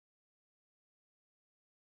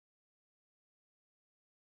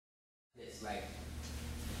this. Like,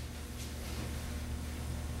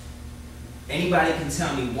 anybody can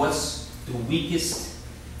tell me what's the weakest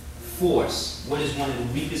force? What is one of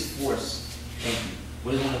the weakest forces? Thank you.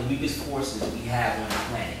 What is one of the weakest forces we have on the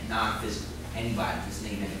planet, non-physical? Anybody, just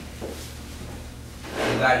name anything.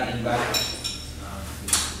 Anybody? Anybody?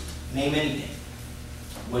 Name anything.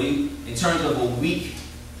 What do you, in terms of a weak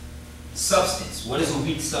substance, what is a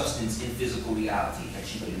weak substance in physical reality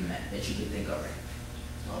that you could think of right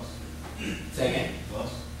now? Lust. Say again?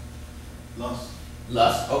 Lust. Lust.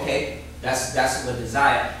 Lust, okay. That's a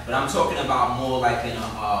desire. But I'm talking about more like in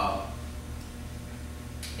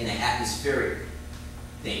an atmospheric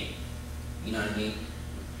thing. You know what I mean?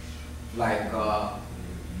 Like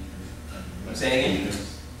say again?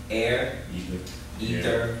 Air,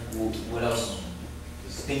 ether, what else?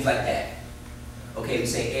 Things like that. Okay, we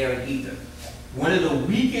say air and ether. One of the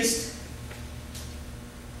weakest,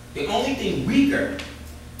 the only thing weaker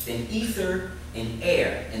than ether and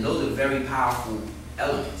air, and those are very powerful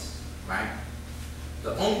elements, right?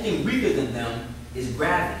 The only thing weaker than them is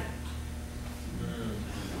gravity.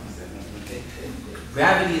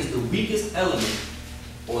 Gravity is the weakest element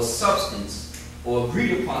or substance or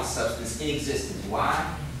agreed upon substance in existence.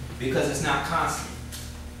 Why? Because it's not constant.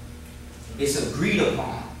 It's agreed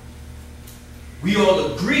upon. We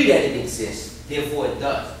all agree that it exists, therefore it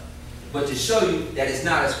does. But to show you that it's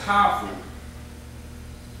not as powerful,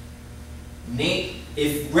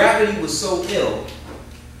 if gravity was so ill,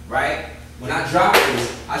 right, when I drop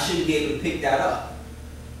this, I shouldn't be able to pick that up.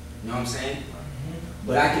 You know what I'm saying?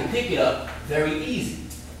 But I can pick it up very easy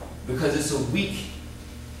because it's a weak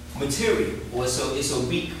material, or it's a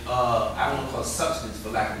weak, I don't want to call it substance for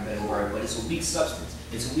lack of a better word, but it's a weak substance.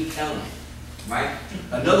 It's a weak element, right?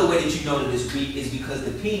 Another way that you know that it's weak is because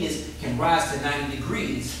the penis can rise to 90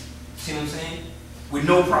 degrees, see what I'm saying? With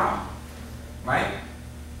no problem, right?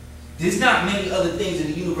 There's not many other things in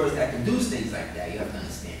the universe that can do things like that, you have to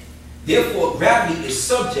understand. Therefore, gravity is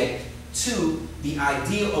subject to the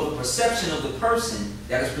idea of the perception of the person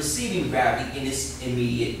that is perceiving gravity in its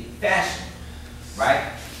immediate fashion,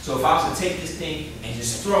 right? So if I was to take this thing and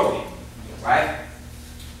just throw it, right?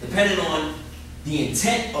 Depending on the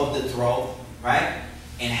intent of the throw, right?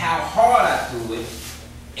 And how hard I threw it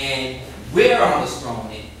and where I was throwing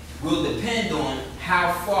it will depend on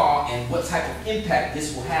how far and what type of impact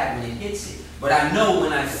this will have when it hits it. But I know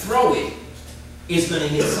when I throw it, it's going to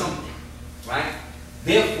hit something, right?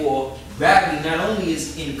 Therefore, gravity not only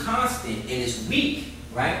is inconstant and is weak,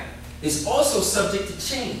 right? It's also subject to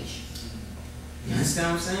change. You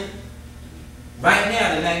understand what I'm saying? Right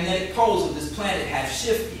now, the magnetic poles of this planet have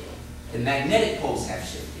shifted. The magnetic poles have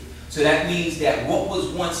shifted. So that means that what was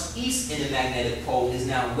once east in the magnetic pole is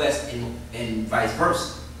now west and vice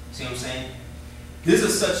versa. See what I'm saying? There's a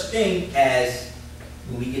such thing as,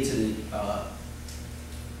 when we get to the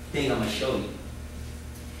thing I'm going to show you,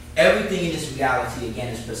 everything in this reality, again,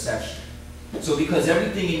 is perception. So because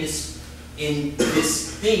everything in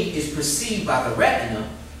this thing is perceived by the retina,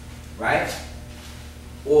 right?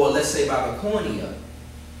 Or let's say by the cornea,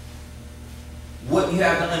 what you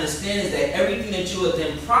have to understand is that everything that you are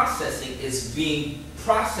then processing is being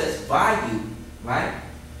processed by you, right?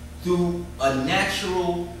 Through a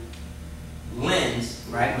natural lens,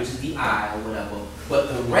 right? Which is the eye or whatever.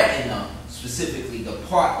 But the retina, specifically the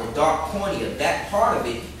part, the dark cornea, that part of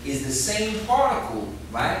it is the same particle,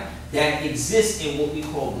 right? That exists in what we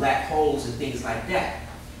call black holes and things like that.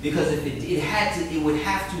 Because if it would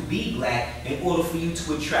have to be black in order for you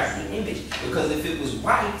to attract the image. Because if it was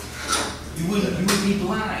white, you would be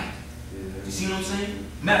blind. You see what I'm saying?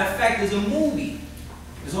 Matter of fact, there's a movie.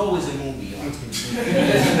 There's always a movie, y'all.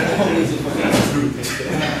 Always a movie.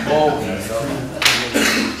 Always.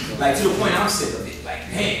 Like to the point I'm sick of it. Like,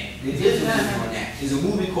 man, there's a movie on that. There's a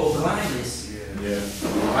movie called Blindness.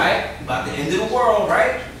 Right? About the end of the world,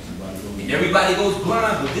 right? And everybody goes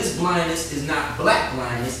blind, but this blindness is not black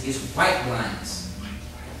blindness, it's white blindness.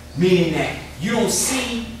 Meaning that you don't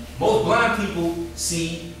see, most blind people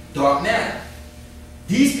see dark matter.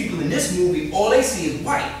 These people in this movie, all they see is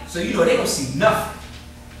white. So you know they don't see nothing.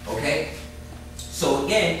 Okay? So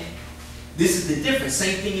again, this is the difference.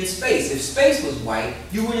 Same thing in space. If space was white,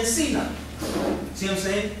 you wouldn't see nothing. See what I'm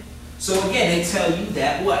saying? So again, they tell you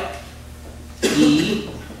that what? E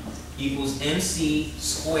equals mc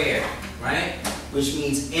squared, right? Which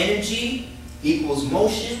means energy equals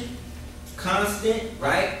motion, constant,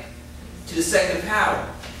 right? To the second power.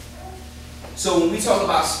 So when we talk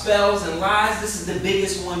about spells and lies, this is the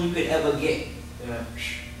biggest one you could ever get. Yeah.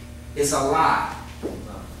 It's a lie.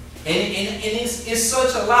 And it's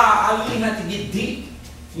such a lie, I really have to get deep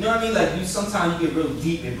You know what I mean? Like sometimes you get real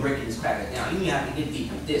deep in breaking this pattern down. You don't have to get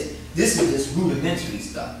deep with this. This is just rudimentary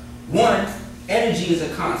stuff. One, energy is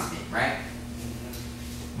a constant, right?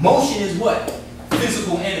 Motion is what?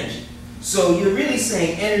 Physical energy. So you're really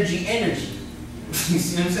saying energy, energy. You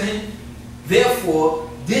see what I'm saying? Therefore,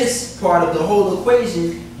 this part of the whole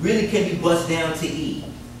equation really can be bust down to E.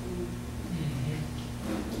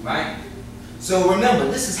 Right? So remember,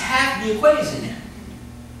 this is half the equation now.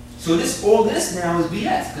 So all this now is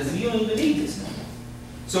BS, because you don't even need this no more.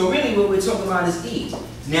 So really what we're talking about is E.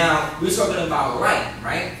 Now, we're talking about light,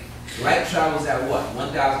 right? Light travels at what?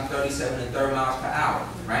 1,037 1/3 miles per hour,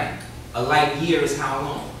 right? A light year is how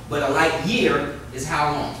long? But a light year is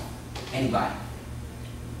how long? Anybody?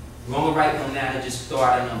 Wrong or right don't matter, just throw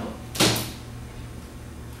out a number.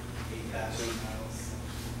 8,000 miles.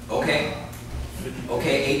 Okay.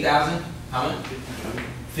 Okay, 8,000? How much?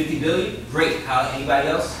 50 billion? Great. How, anybody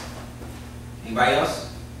else? Anybody else?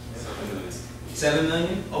 7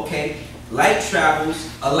 million? Okay. Light travels,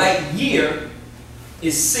 a light year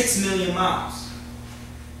is 6 million miles.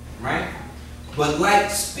 Right? But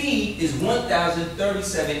light speed is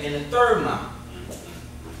 1,037 1/3 mile.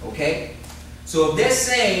 Okay? So if they're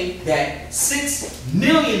saying that 6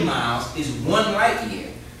 million miles is 1 light year,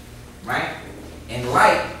 right? And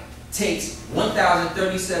light takes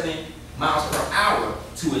 1,037 miles per hour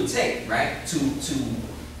to attain, right? To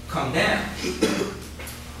come down.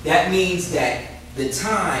 That means that the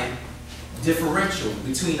time differential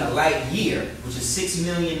between a light year, which is 6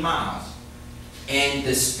 million miles, and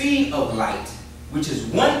the speed of light, which is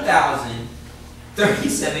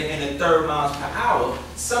 1,037 1/3 miles per hour,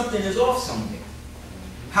 something is off somewhere.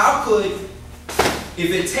 How could, if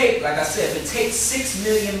it takes, like I said, if it takes 6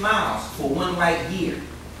 million miles for 1 light year,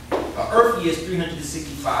 an Earth year is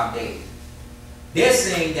 365 days. They're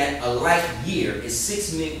saying that a light year is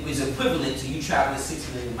equivalent to you traveling 6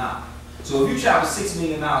 million miles. So if you travel 6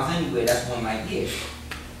 million miles anywhere, that's 1 light year.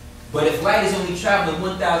 But if light is only traveling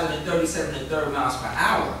 1,037 1/3 miles per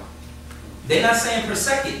hour, they're not saying per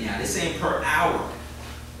second now, they're saying per hour.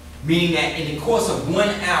 Meaning that in the course of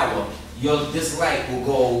 1 hour, this light will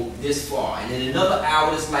go this far, and in another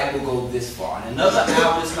hour this light will go this far, and another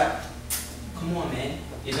hour this light. Come on, man,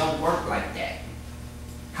 it don't work like that.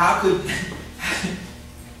 How could?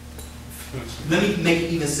 Let me make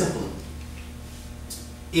it even simpler.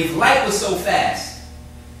 If light was so fast,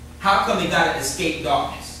 how come it got to escape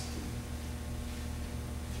darkness?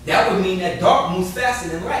 That would mean that dark moves faster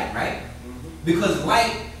than light, right? Because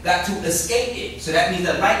light got to escape it, so that means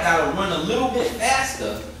that light got to run a little bit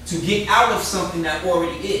faster to get out of something that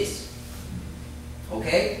already is.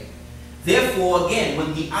 Okay? Therefore, again,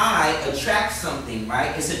 when the eye attracts something,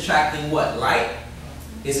 right, it's attracting what? Light.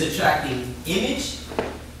 It's attracting image.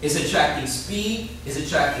 It's attracting speed. It's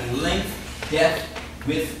attracting length, depth,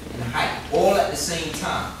 width, and height. All at the same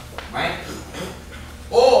time, right?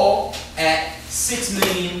 All at 6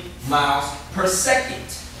 million miles per second.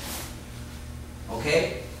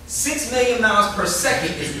 Okay? 6 million miles per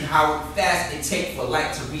second is how fast it takes for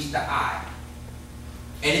light to reach the eye.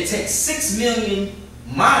 And it takes 6 million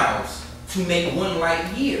miles to make 1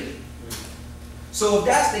 light year. So if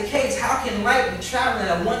that's the case, how can light be traveling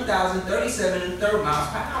at 1,037 1/3 miles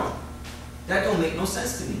per hour? That don't make no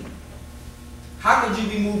sense to me. How could you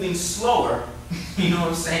be moving slower, you know what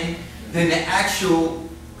I'm saying, than the actual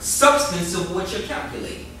substance of what you're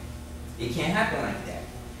calculating? It can't happen like that.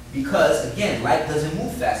 Because, again, light doesn't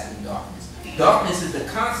move faster than darkness. Darkness is the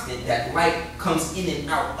constant that light comes in and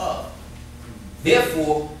out of.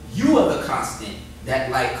 Therefore, you are the constant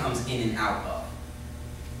that light comes in and out of.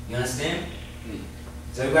 You understand?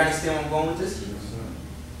 Does everybody understand where I'm going with this?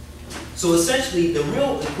 So essentially, the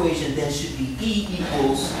real equation then should be E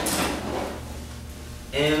equals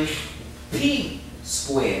mp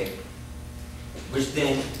squared, which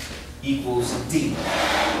then equals D,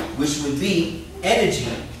 which would be energy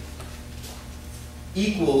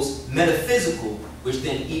equals metaphysical, which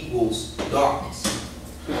then equals darkness.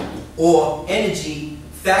 Or energy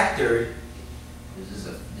factored,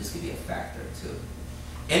 this could be a factor too.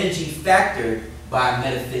 Energy factored by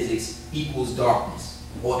metaphysics equals darkness.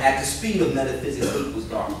 Or at the speed of metaphysics equals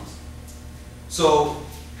darkness. So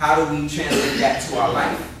how do we translate that to our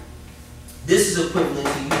life? This is equivalent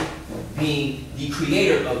to you being the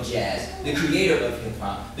creator of jazz, the creator of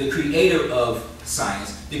hip-hop, the creator of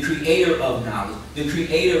science, the creator of knowledge, the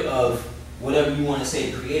creator of whatever you want to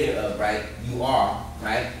say the creator of, right? You are,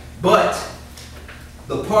 right? But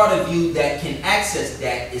the part of you that can access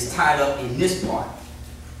that is tied up in this part,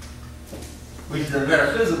 which is the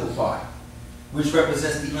metaphysical part, which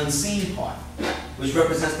represents the unseen part, which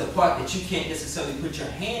represents the part that you can't necessarily put your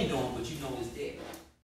hand on, but you know is there.